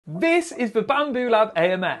This is the Bambu Lab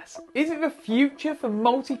AMS. Is it the future for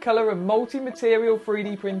multicolour and multi-material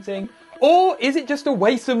 3D printing? Or is it just a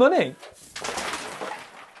waste of money?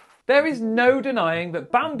 There is no denying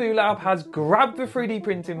that Bambu Lab has grabbed the 3D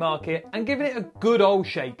printing market and given it a good old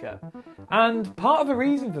shaker. And part of the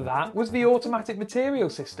reason for that was the automatic material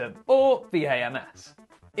system, or the AMS.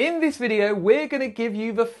 In this video, we're going to give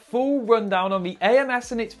you the full rundown on the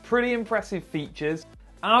AMS and its pretty impressive features,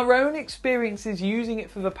 our own experiences using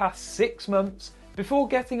it for the past 6 months, before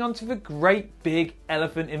getting onto the great big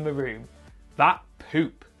elephant in the room, that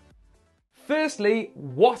poop. Firstly,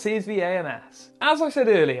 what is the AMS? As I said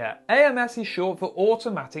earlier, AMS is short for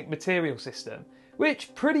Automatic Material System,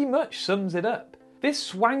 which pretty much sums it up. This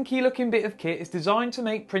swanky looking bit of kit is designed to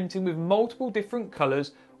make printing with multiple different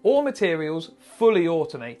colours or materials fully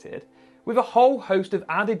automated, with a whole host of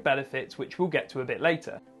added benefits which we'll get to a bit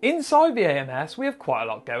later. Inside the AMS we have quite a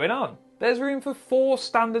lot going on. There's room for 4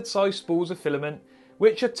 standard size spools of filament,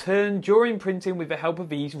 which are turned during printing with the help of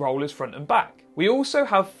these rollers front and back. We also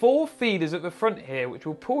have 4 feeders at the front here which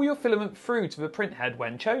will pull your filament through to the print head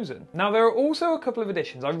when chosen. Now there are also a couple of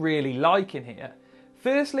additions I really like in here.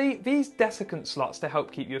 Firstly, these desiccant slots to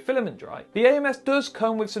help keep your filament dry. The AMS does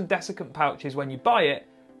come with some desiccant pouches when you buy it,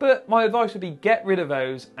 but my advice would be get rid of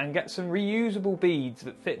those and get some reusable beads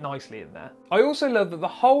that fit nicely in there. I also love that the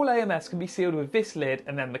whole AMS can be sealed with this lid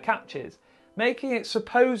and then the catches, making it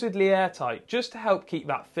supposedly airtight just to help keep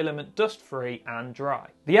that filament dust free and dry.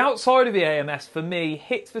 The outside of the AMS for me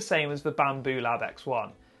hits the same as the Bambu Lab X1.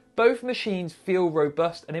 Both machines feel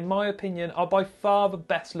robust and in my opinion are by far the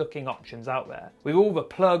best looking options out there, with all the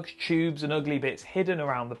plugs, tubes and ugly bits hidden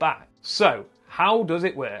around the back. So, how does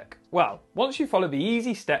it work? Well, once you follow the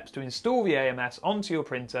easy steps to install the AMS onto your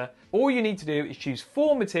printer, all you need to do is choose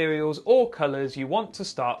 4 materials or colours you want to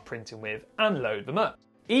start printing with and load them up.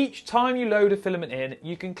 Each time you load a filament in,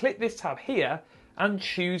 you can click this tab here and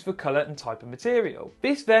choose the colour and type of material.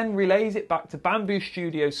 This then relays it back to Bambu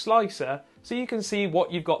Studio's slicer so you can see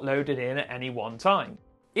what you've got loaded in at any one time.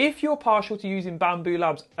 If you're partial to using Bambu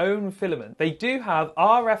Lab's own filament, they do have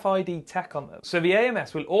RFID tech on them, so the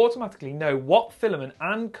AMS will automatically know what filament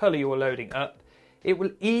and colour you're loading up. It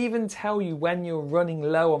will even tell you when you're running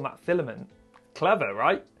low on that filament. Clever,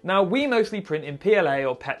 right? Now we mostly print in PLA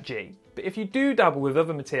or PETG, but if you do dabble with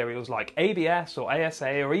other materials like ABS or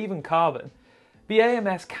ASA or even carbon, the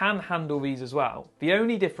AMS can handle these as well. The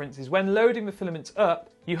only difference is when loading the filaments up,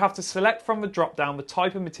 you have to select from the drop down the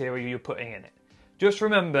type of material you're putting in it. Just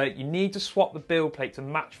remember, you need to swap the build plate to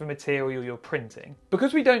match the material you're printing.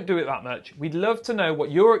 Because we don't do it that much, we'd love to know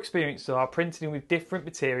what your experiences are printing with different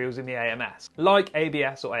materials in the AMS, like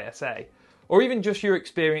ABS or ASA, or even just your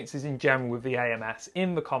experiences in general with the AMS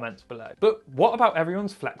in the comments below. But what about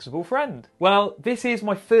everyone's flexible friend? Well, this is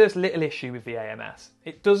my first little issue with the AMS.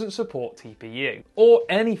 It doesn't support TPU, or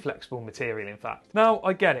any flexible material in fact. Now,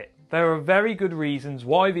 I get it. There are very good reasons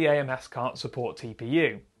why the AMS can't support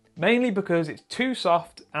TPU. Mainly because it's too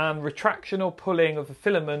soft and retraction or pulling of the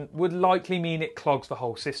filament would likely mean it clogs the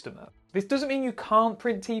whole system up. This doesn't mean you can't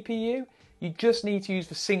print TPU, you just need to use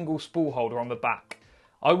the single spool holder on the back.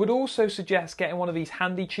 I would also suggest getting one of these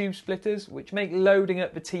handy tube splitters which make loading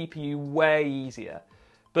up the TPU way easier,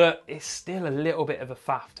 but it's still a little bit of a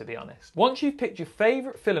faff to be honest. Once you've picked your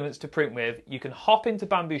favourite filaments to print with, you can hop into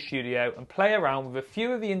Bambu Studio and play around with a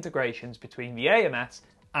few of the integrations between the AMS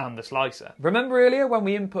and the slicer. Remember earlier when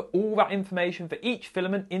we input all that information for each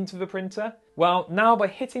filament into the printer? Well, now by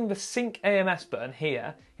hitting the Sync AMS button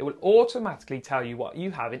here, it will automatically tell you what you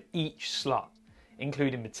have in each slot,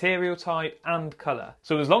 including material type and colour.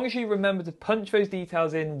 So as long as you remember to punch those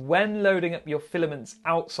details in when loading up your filaments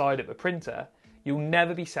outside of the printer, you'll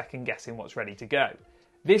never be second guessing what's ready to go.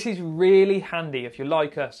 This is really handy if you're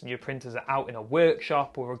like us and your printers are out in a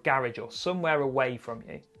workshop or a garage or somewhere away from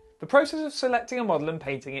you. The process of selecting a model and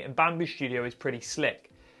painting it in Bambu Studio is pretty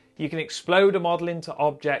slick. You can explode a model into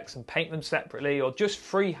objects and paint them separately or just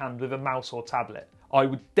freehand with a mouse or tablet. I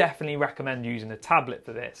would definitely recommend using a tablet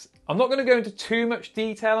for this. I'm not going to go into too much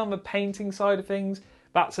detail on the painting side of things,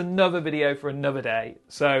 that's another video for another day.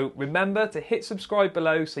 So remember to hit subscribe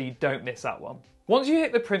below so you don't miss that one. Once you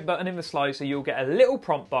hit the print button in the slicer, you'll get a little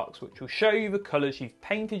prompt box which will show you the colours you've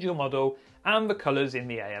painted your model and the colours in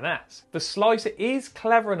the AMS. The slicer is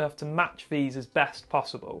clever enough to match these as best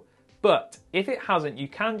possible, but if it hasn't, you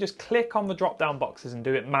can just click on the drop down boxes and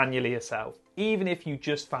do it manually yourself, even if you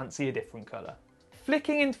just fancy a different colour.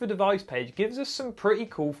 Flicking into the device page gives us some pretty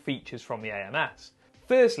cool features from the AMS.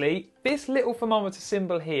 Firstly, this little thermometer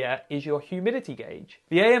symbol here is your humidity gauge.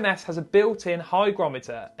 The AMS has a built-in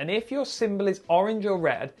hygrometer, and if your symbol is orange or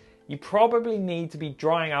red, you probably need to be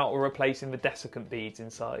drying out or replacing the desiccant beads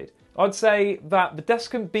inside. I'd say that the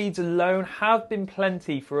desiccant beads alone have been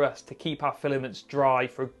plenty for us to keep our filaments dry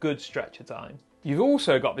for a good stretch of time. You've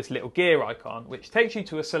also got this little gear icon which takes you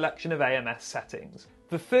to a selection of AMS settings.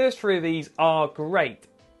 The first three of these are great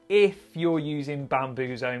if you're using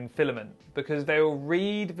Bambu's own filament, because they will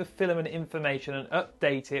read the filament information and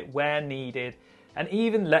update it where needed and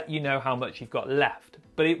even let you know how much you've got left,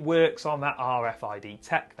 but it works on that RFID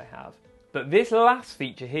tech they have. But this last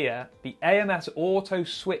feature here, the AMS Auto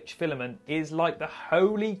Switch filament, is like the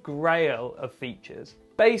holy grail of features.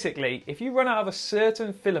 Basically, if you run out of a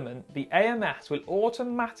certain filament, the AMS will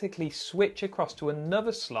automatically switch across to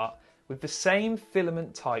another slot with the same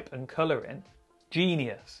filament type and colour in.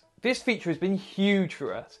 Genius. This feature has been huge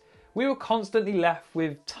for us. We were constantly left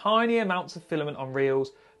with tiny amounts of filament on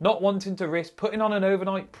reels, not wanting to risk putting on an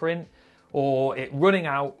overnight print or it running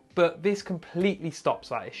out, but this completely stops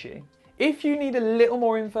that issue. If you need a little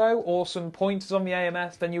more info or some pointers on the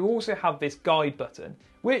AMS, then you also have this guide button,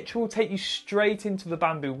 which will take you straight into the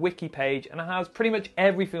Bambu wiki page and has pretty much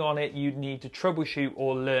everything on it you'd need to troubleshoot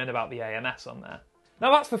or learn about the AMS on there.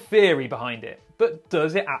 Now that's the theory behind it, but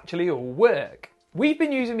does it actually all work? We've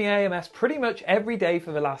been using the AMS pretty much every day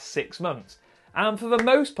for the last 6 months, and for the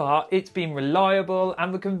most part it's been reliable,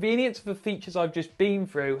 and the convenience of the features I've just been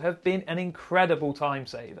through have been an incredible time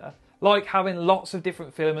saver, like having lots of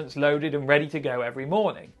different filaments loaded and ready to go every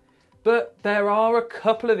morning. But there are a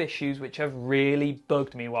couple of issues which have really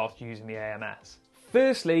bugged me whilst using the AMS.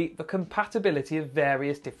 Firstly, the compatibility of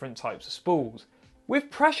various different types of spools.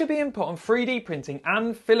 With pressure being put on 3D printing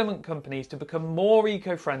and filament companies to become more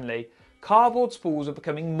eco-friendly, cardboard spools are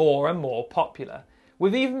becoming more and more popular,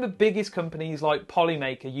 with even the biggest companies like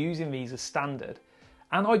Polymaker using these as standard.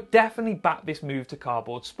 And I definitely back this move to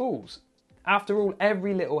cardboard spools. After all,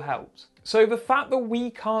 every little helps. So the fact that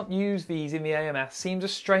we can't use these in the AMS seems a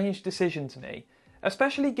strange decision to me,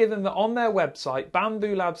 especially given that on their website,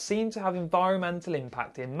 Bambu Labs seem to have environmental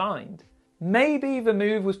impact in mind. Maybe the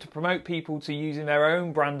move was to promote people to using their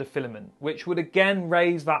own brand of filament, which would again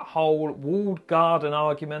raise that whole walled garden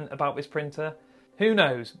argument about this printer. Who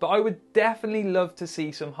knows, but I would definitely love to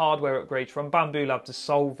see some hardware upgrades from Bambu Lab to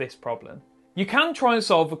solve this problem. You can try and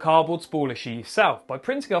solve the cardboard spool issue yourself by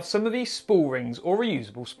printing off some of these spool rings or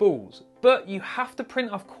reusable spools, but you have to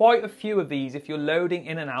print off quite a few of these if you're loading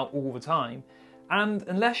in and out all the time, and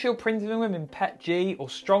unless you're printing them in PETG or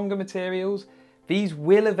stronger materials, these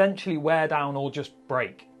will eventually wear down or just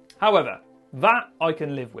break. However, that I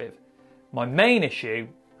can live with. My main issue,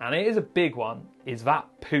 and it is a big one, is that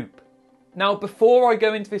poop. Now before I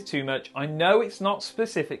go into this too much, I know it's not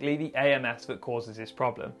specifically the AMS that causes this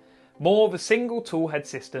problem, more the single tool head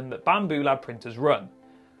system that Bambu Lab printers run.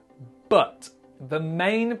 But the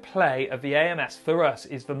main play of the AMS for us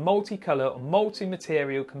is the multicolor or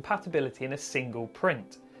multi-material compatibility in a single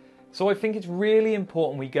print. So I think it's really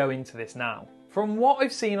important we go into this now. From what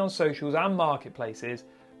I've seen on socials and marketplaces,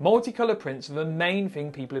 multicolor prints are the main thing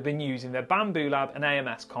people have been using their Bambu Lab and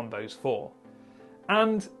AMS combos for.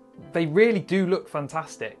 And they really do look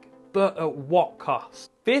fantastic, but at what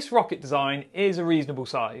cost? This rocket design is a reasonable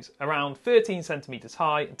size, around 13 centimeters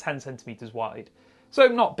high and 10 centimeters wide, so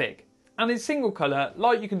not big. And in single colour,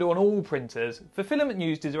 like you can do on all printers, the filament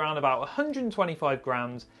used is around about 125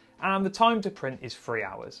 grams and the time to print is 3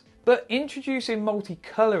 hours. But introducing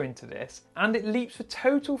multicolour into this, and it leaps the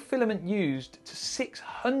total filament used to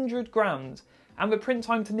 600 grams and the print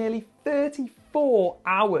time to nearly 34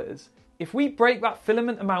 hours. If we break that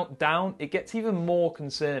filament amount down, it gets even more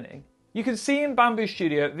concerning. You can see in Bambu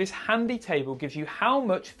Studio, this handy table gives you how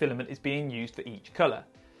much filament is being used for each colour.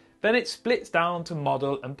 Then it splits down to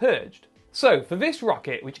model and purged. So for this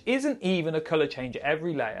rocket, which isn't even a colour change at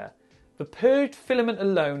every layer, the purged filament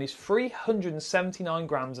alone is 379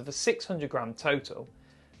 grams of a 600 gram total.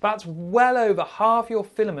 That's well over half your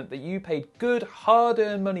filament that you paid good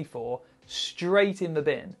hard-earned money for straight in the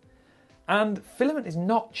bin. And filament is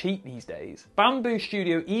not cheap these days. Bambu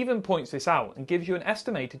Studio even points this out and gives you an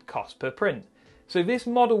estimated cost per print. So this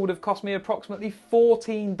model would have cost me approximately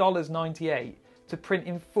 $14.98 to print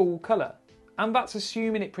in full colour. And that's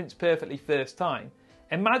assuming it prints perfectly first time.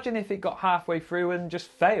 Imagine if it got halfway through and just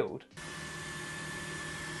failed.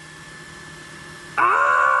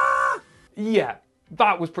 Ah! Yeah,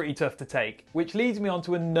 that was pretty tough to take, which leads me on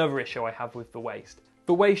to another issue I have with the waste.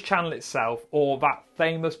 The waste channel itself, or that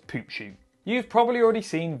famous poop chute. You've probably already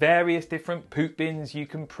seen various different poop bins you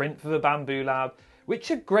can print for the Bambu Lab,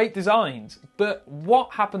 which are great designs, but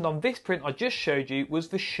what happened on this print I just showed you was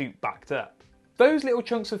the chute backed up. Those little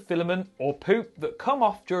chunks of filament or poop that come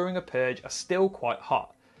off during a purge are still quite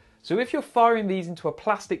hot, So if you're firing these into a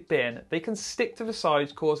plastic bin, they can stick to the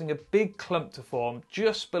sides, causing a big clump to form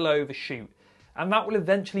just below the chute, and that will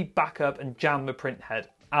eventually back up and jam the print head,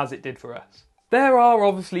 as it did for us. There are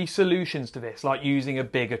obviously solutions to this, like using a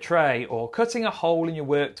bigger tray, or cutting a hole in your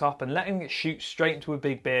worktop and letting it shoot straight into a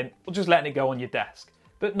big bin, or just letting it go on your desk.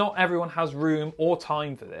 But not everyone has room or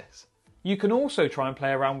time for this. You can also try and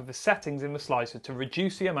play around with the settings in the slicer to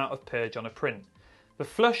reduce the amount of purge on a print. The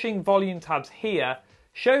flushing volume tabs here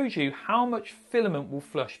shows you how much filament will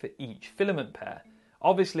flush for each filament pair.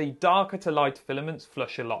 Obviously, darker to lighter filaments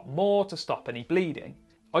flush a lot more to stop any bleeding.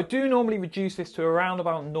 I do normally reduce this to around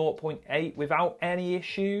about 0.8 without any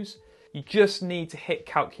issues. You just need to hit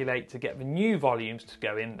calculate to get the new volumes to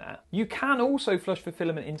go in there. You can also flush the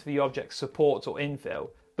filament into the object's supports or infill,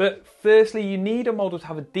 but firstly you need a model to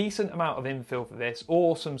have a decent amount of infill for this,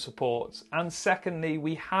 or some supports, and secondly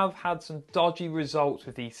we have had some dodgy results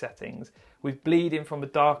with these settings, with bleeding from the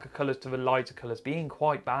darker colours to the lighter colours being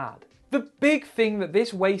quite bad. The big thing that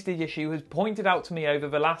this wastage issue has pointed out to me over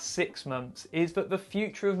the last 6 months is that the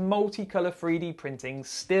future of multicolour 3D printing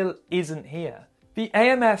still isn't here. The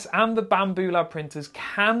AMS and the Bambu Lab printers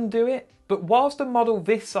can do it, but whilst a model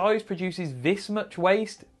this size produces this much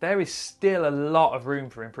waste, there is still a lot of room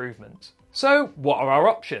for improvement. So what are our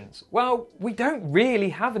options? Well, we don't really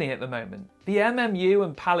have any at the moment. The MMU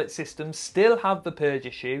and palette systems still have the purge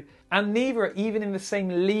issue, and neither are even in the same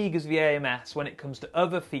league as the AMS when it comes to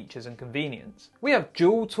other features and convenience. We have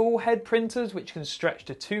dual tool head printers which can stretch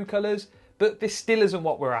to 2 colours, but this still isn't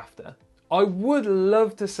what we're after. I would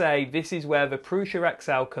love to say this is where the Prusa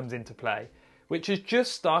XL comes into play, which has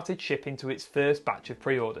just started shipping to its first batch of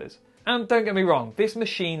pre-orders. And don't get me wrong, this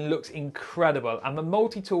machine looks incredible, and the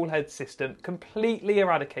multi-tool head system completely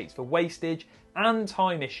eradicates the wastage and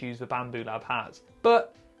time issues the Bambu Lab has.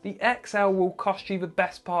 But the XL will cost you the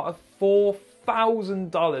best part of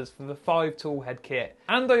 $4,000 for the 5 tool head kit,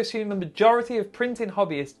 and I assume the majority of printing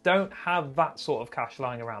hobbyists don't have that sort of cash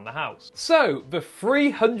lying around the house. So the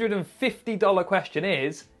 $350 question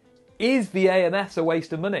is the AMS a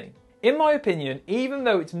waste of money? In my opinion, even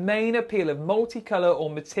though its main appeal of multicolour or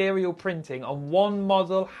material printing on one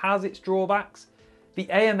model has its drawbacks, the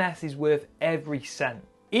AMS is worth every cent.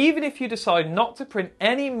 Even if you decide not to print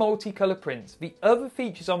any multicolour prints, the other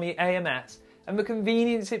features on the AMS and the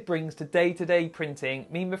convenience it brings to day-to-day printing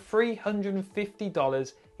mean the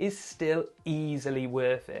 $350 is still easily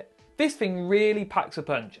worth it. This thing really packs a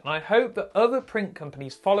punch, and I hope that other print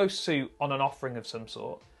companies follow suit on an offering of some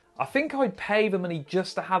sort. I think I'd pay the money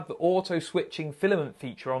just to have the auto-switching filament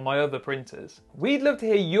feature on my other printers. We'd love to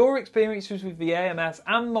hear your experiences with the AMS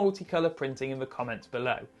and multicolour printing in the comments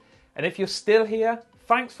below. And if you're still here,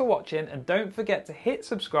 thanks for watching, and don't forget to hit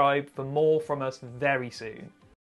subscribe for more from us very soon.